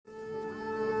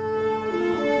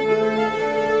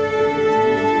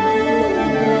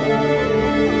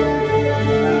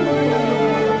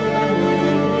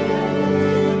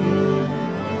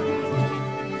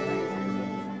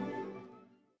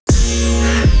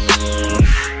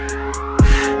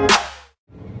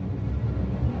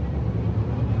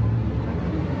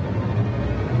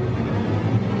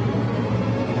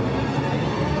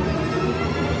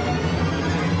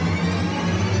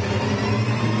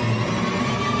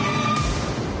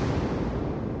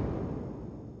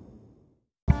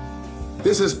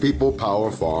This is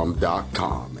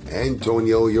PeoplePowerFarm.com.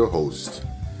 Antonio, your host.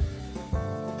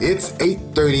 It's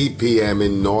 8:30 p.m.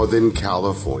 in Northern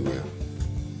California.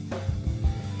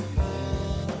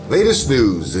 Latest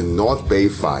news in North Bay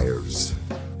fires.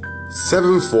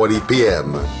 7:40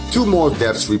 p.m. 2 more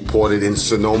deaths reported in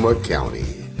Sonoma County.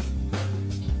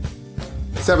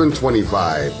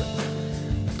 7:25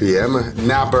 p.m.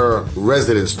 Napa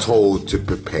residents told to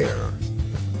prepare.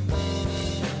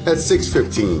 At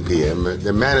 6:15 p.m.,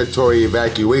 the mandatory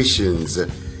evacuations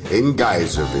in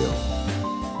Geyserville.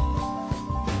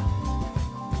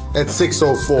 At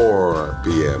 6:04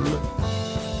 p.m.,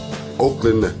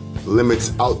 Oakland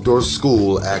limits outdoor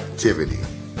school activity.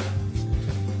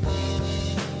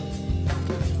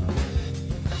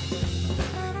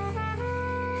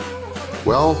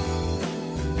 Well,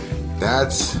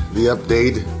 that's the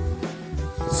update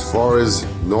as far as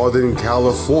Northern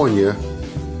California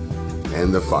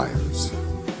and the fires.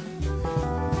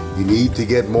 You need to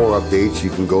get more updates, you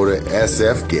can go to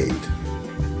sfgate.com.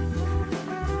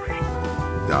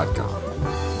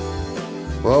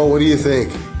 Well, what do you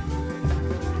think?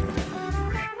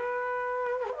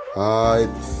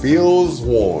 It feels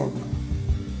warm.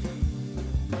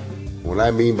 What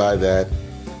I mean by that,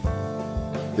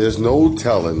 there's no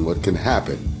telling what can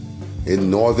happen in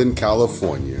Northern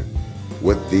California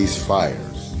with these fires.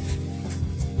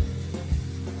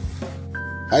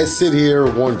 I sit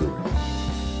here wondering,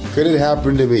 could it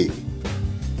happen to me?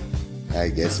 I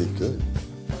guess it could.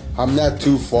 I'm not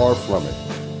too far from it.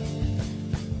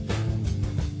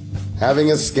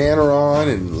 Having a scanner on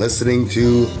and listening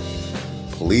to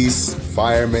police,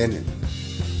 firemen, and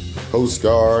Coast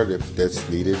Guard if that's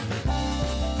needed.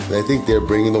 I think they're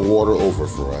bringing the water over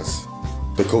for us.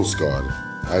 The Coast Guard.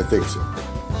 I think so.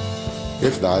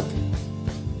 If not,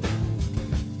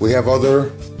 we have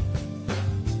other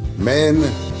men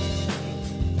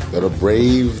that are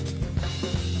brave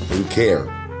and care.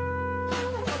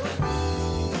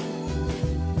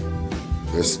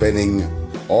 They're spending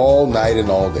all night and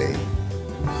all day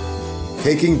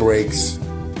taking breaks,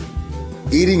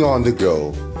 eating on the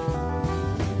go,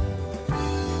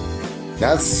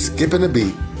 not skipping a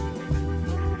beat,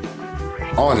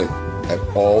 on it at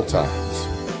all times.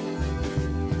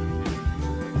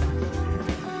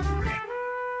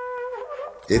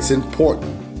 It's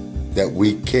important that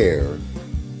we care.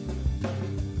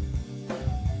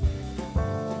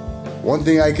 One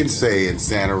thing I can say in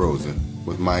Santa Rosa,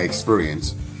 with my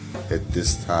experience at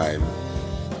this time,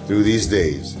 through these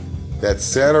days, that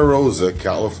Santa Rosa,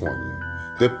 California,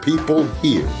 the people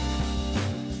here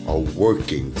are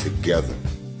working together.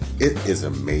 It is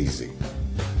amazing.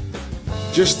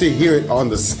 Just to hear it on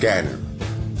the scanner,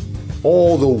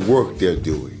 all the work they're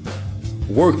doing,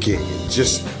 working and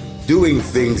just doing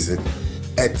things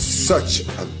at such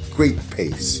a great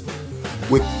pace,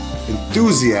 with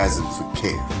enthusiasm for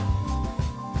care.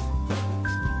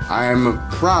 I am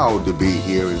proud to be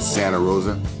here in Santa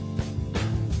Rosa.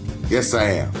 Yes, I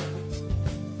am.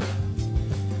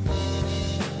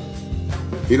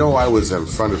 You know, I was in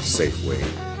front of Safeway.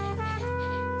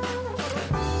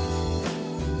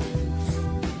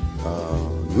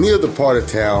 Near the part of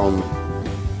town,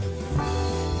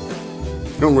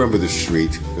 I don't remember the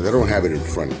street because I don't have it in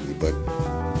front of me, but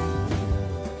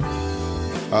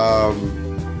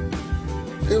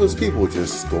there was people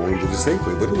just going to the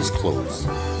Safeway, but it was closed.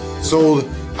 So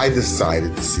I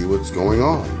decided to see what's going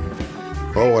on.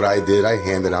 Well, what I did, I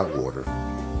handed out water.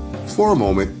 For a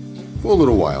moment, for a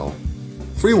little while,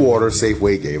 free water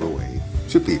Safeway gave away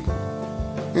to people.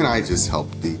 And I just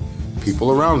helped the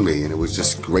people around me, and it was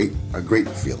just great, a great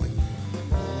feeling.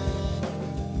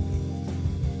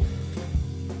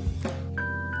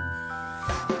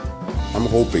 I'm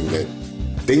hoping that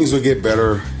things will get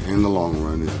better in the long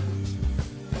run.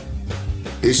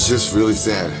 It's just really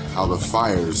sad how the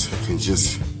fires can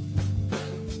just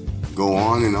go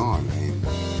on and on.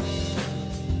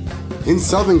 In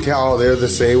Southern Cal, they're the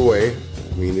same way.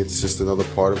 I mean, it's just another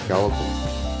part of California.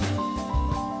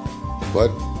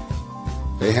 But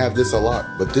they have this a lot,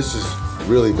 but this is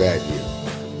really bad here.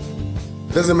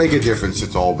 It doesn't make a difference,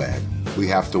 it's all bad. We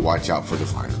have to watch out for the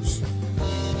fires.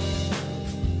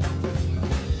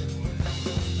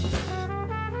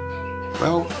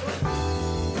 Well,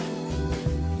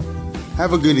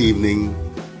 have a good evening.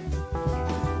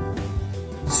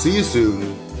 See you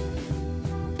soon.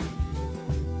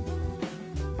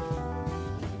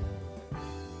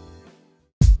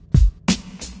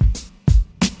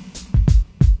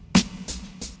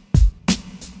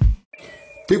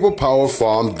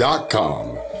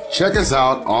 PeoplePowerFarm.com. Check us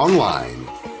out online.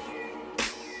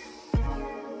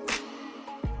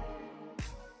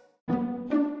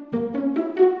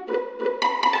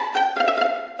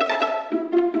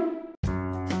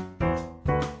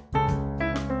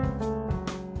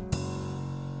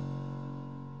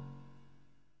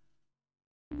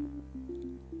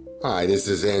 Hi, this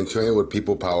is Antonio with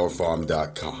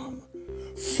PeoplePowerFarm.com.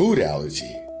 Food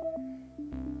allergy.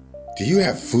 Do you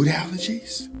have food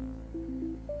allergies?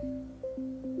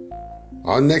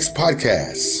 Our next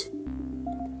podcast.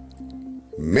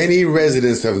 Many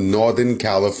residents of Northern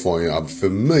California are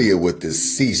familiar with the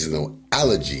seasonal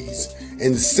allergies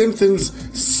and symptoms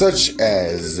such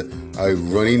as a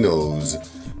runny nose,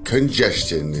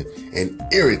 congestion, and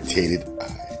irritated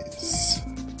eyes.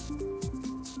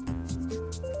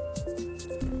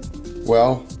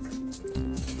 Well,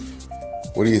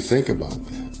 what do you think about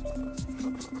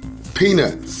that?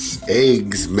 Peanuts,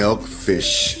 eggs, milk,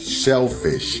 fish,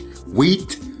 shellfish,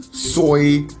 wheat,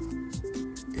 soy,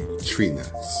 and tree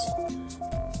nuts.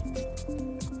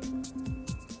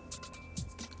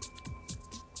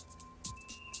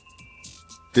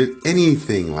 Did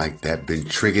anything like that been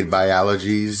triggered by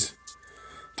allergies?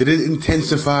 Did it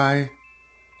intensify?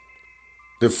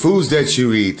 The foods that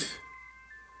you eat.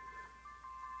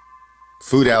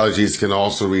 Food allergies can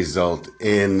also result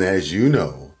in, as you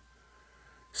know,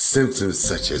 symptoms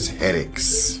such as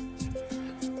headaches,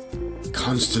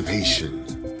 constipation,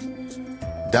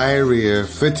 diarrhea,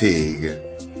 fatigue,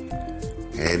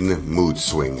 and mood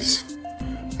swings.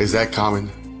 Is that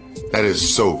common? That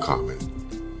is so common.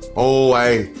 Oh,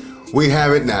 we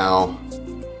have it now.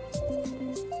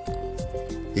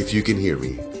 If you can hear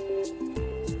me,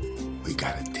 we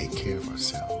gotta take care of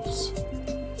ourselves.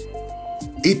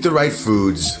 Eat the right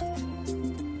foods,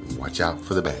 and watch out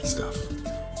for the bad stuff.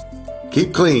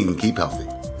 Keep clean, keep healthy.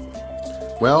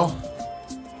 Well,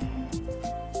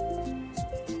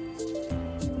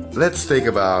 let's think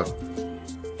about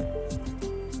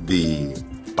the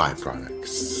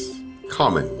byproducts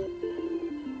common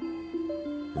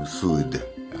in food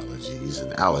allergies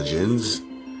and allergens.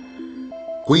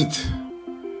 Wheat,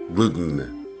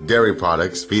 gluten, dairy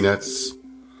products, peanuts,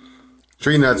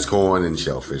 tree nuts, corn, and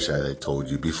shellfish, as I told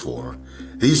you before.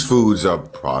 These foods are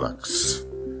products.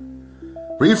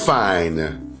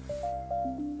 Refined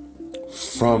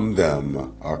from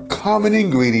them are common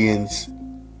ingredients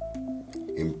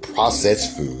in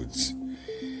processed foods.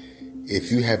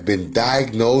 If you have been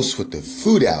diagnosed with a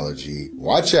food allergy,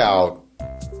 watch out.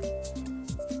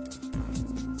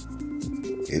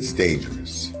 It's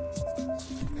dangerous.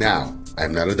 Now,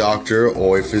 I'm not a doctor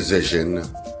or a physician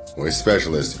or a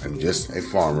specialist. I'm just a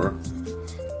farmer.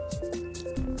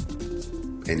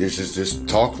 And this is just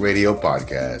talk radio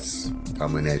podcasts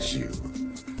coming at you.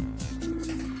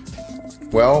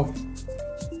 Well,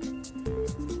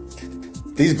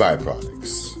 these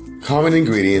byproducts, common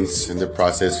ingredients in the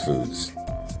processed foods,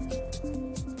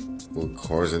 will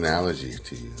cause an allergy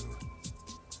to you.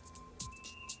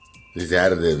 These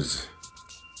additives,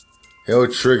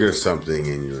 they'll trigger something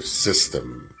in your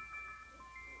system.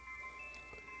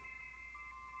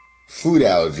 Food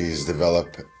allergies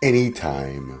develop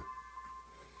anytime.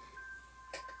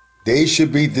 They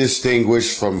should be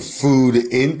distinguished from food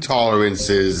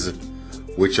intolerances,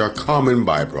 which are common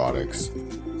byproducts.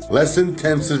 Less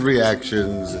intensive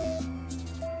reactions.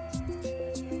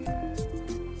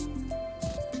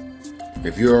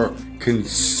 If you're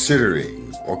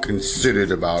considering or considered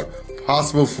about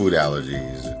possible food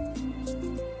allergies,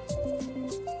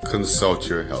 consult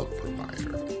your health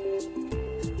provider.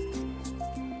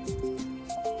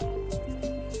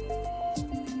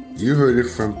 You heard it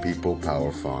from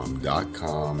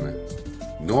PeoplePowerFarm.com,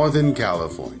 Northern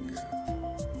California.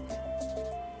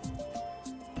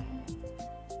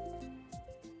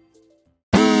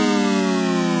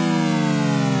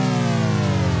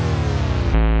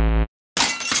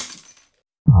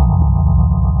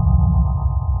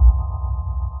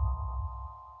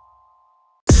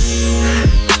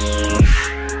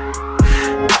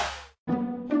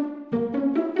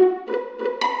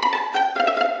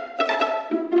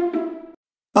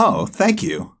 Oh, thank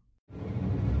you.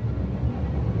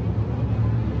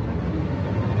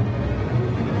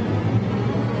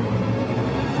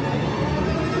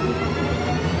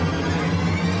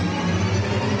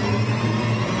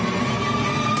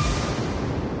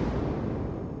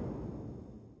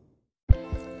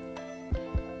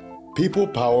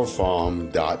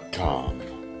 PeoplePowerFarm.com.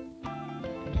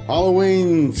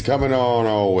 Halloween's coming on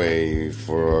our way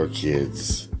for our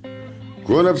kids.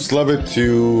 Grown-ups love it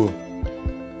too.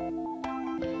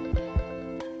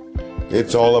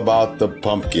 It's all about the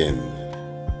pumpkin.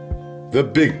 The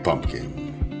big pumpkin.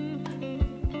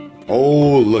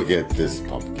 Oh, look at this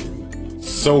pumpkin.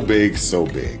 So big, so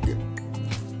big.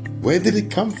 Where did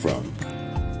it come from?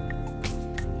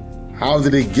 How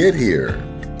did it get here?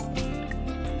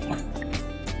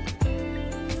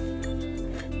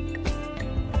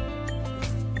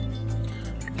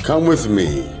 Come with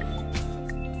me.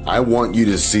 I want you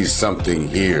to see something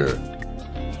here.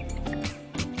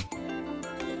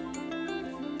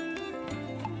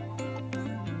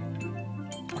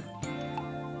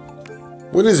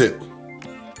 What is it?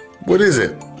 What is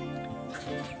it?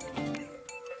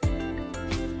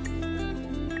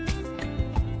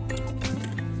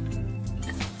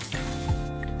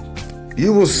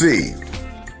 You will see.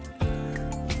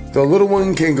 The little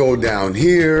one can go down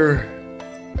here.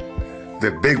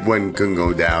 The big one can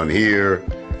go down here.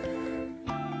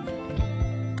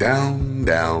 Down,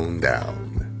 down, down.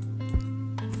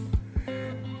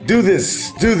 Do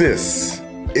this, do this.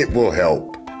 It will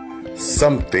help.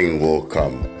 Something will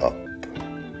come up.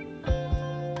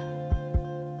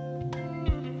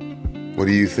 What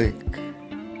do you think?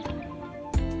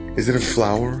 Is it a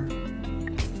flower?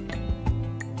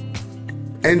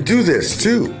 And do this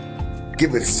too.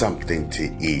 Give it something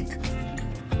to eat.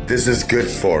 This is good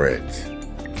for it.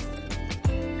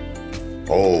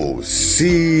 Oh,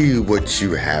 see what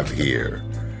you have here.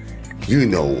 You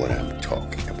know what I'm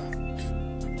talking about.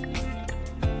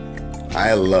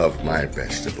 I love my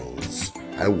vegetables.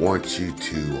 I want you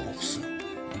to also.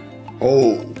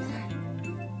 Oh,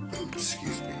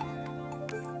 excuse me.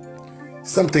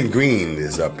 Something green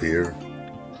is up here.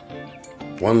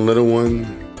 One little one,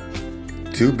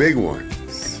 two big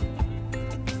ones.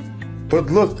 But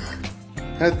look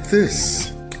at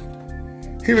this.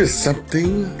 Here is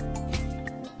something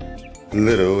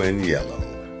little and yellow.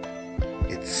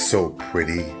 It's so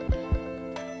pretty.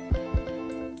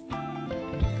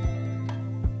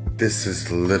 This is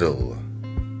little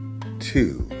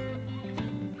too.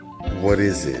 What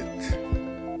is it?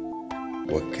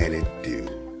 What can it do?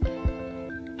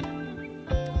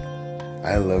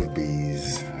 I love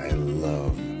bees. I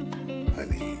love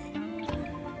honey.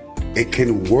 It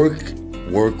can work.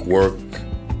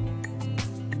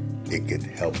 It can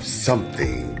help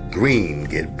something green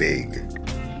get big.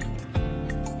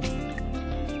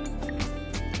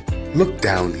 Look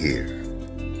down here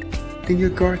in your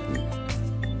garden,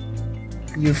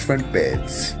 in your front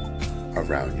beds,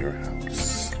 around your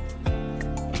house.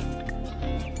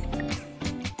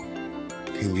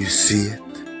 Can you see it?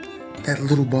 That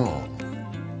little ball,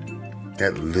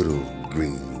 that little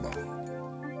green ball.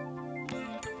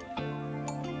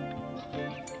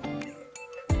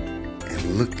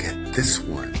 And look at this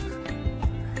one.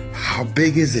 How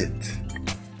big is it?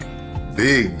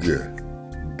 Big,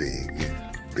 big,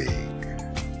 big.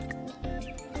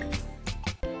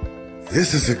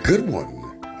 This is a good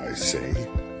one, I say.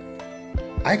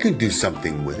 I can do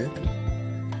something with it.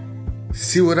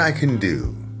 See what I can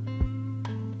do.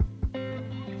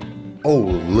 Oh,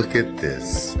 look at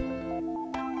this.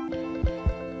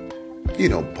 You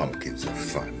know, pumpkins are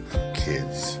fun for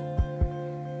kids.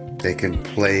 They can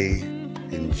play,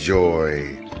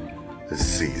 enjoy the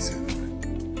season.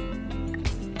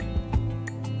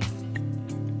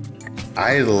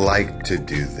 I like to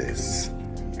do this.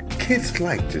 Kids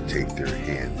like to take their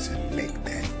hands and make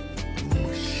that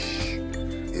mush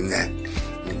and that,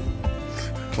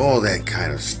 all that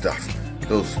kind of stuff.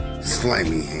 Those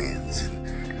slimy hands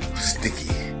and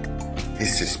sticky.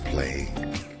 It's just play.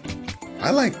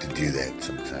 I like to do that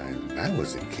sometimes. I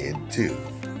was a kid too.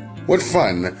 What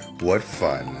fun, what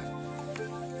fun.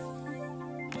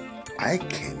 I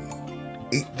can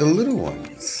eat the little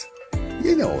ones.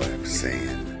 You know what I'm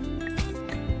saying.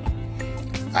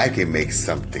 I can make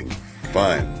something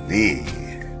funny.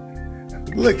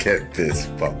 Look at this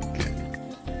pumpkin.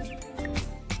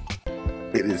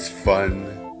 It is fun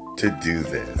to do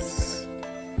this.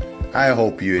 I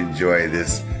hope you enjoy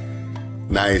this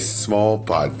nice small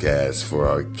podcast for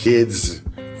our kids,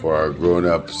 for our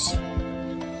grown-ups,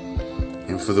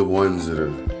 and for the ones that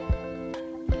are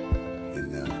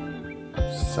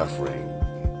suffering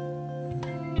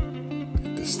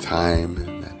at this time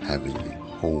and not having a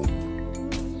home,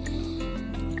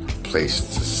 a place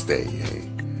to stay.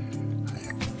 I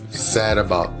am sad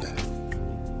about that.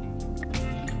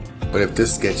 But if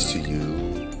this gets to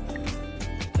you,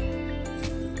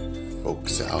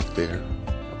 folks out there,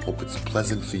 I hope it's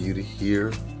pleasant for you to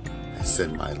hear. I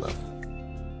send my love.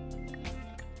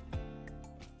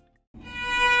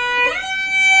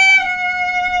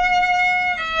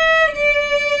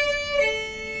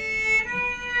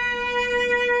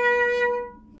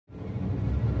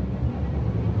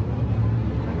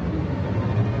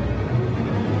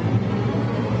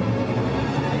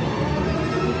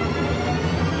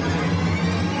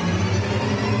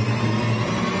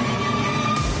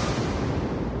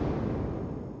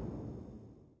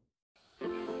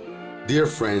 Dear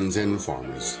friends and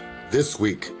farmers, this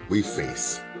week we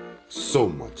face so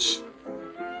much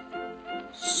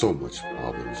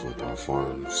problems with our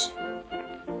farms.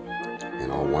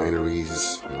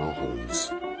 wineries, and our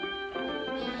homes.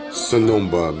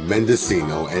 Sonoma,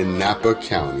 Mendocino, and Napa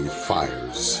County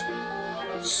fires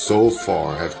so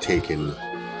far have taken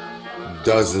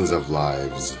dozens of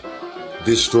lives,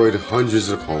 destroyed hundreds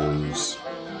of homes,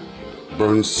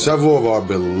 burned several of our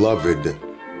beloved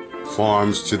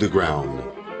farms to the ground.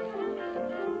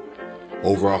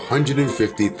 Over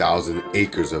 150,000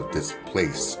 acres of this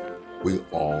place we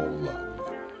all love.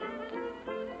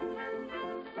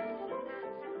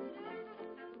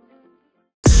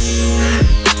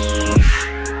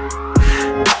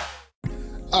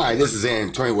 Hi, this is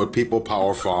Antonio with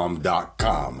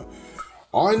PeoplePowerFarm.com.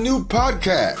 Our new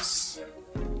podcast,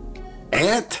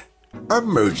 Ant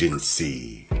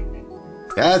Emergency.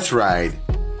 That's right,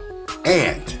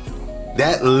 Ant,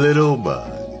 that little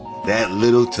bug, that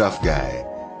little tough guy.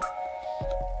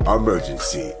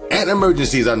 Emergency. Ant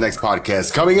Emergency is our next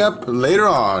podcast coming up later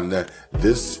on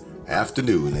this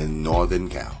afternoon in Northern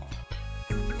Cal.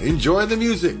 Enjoy the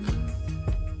music.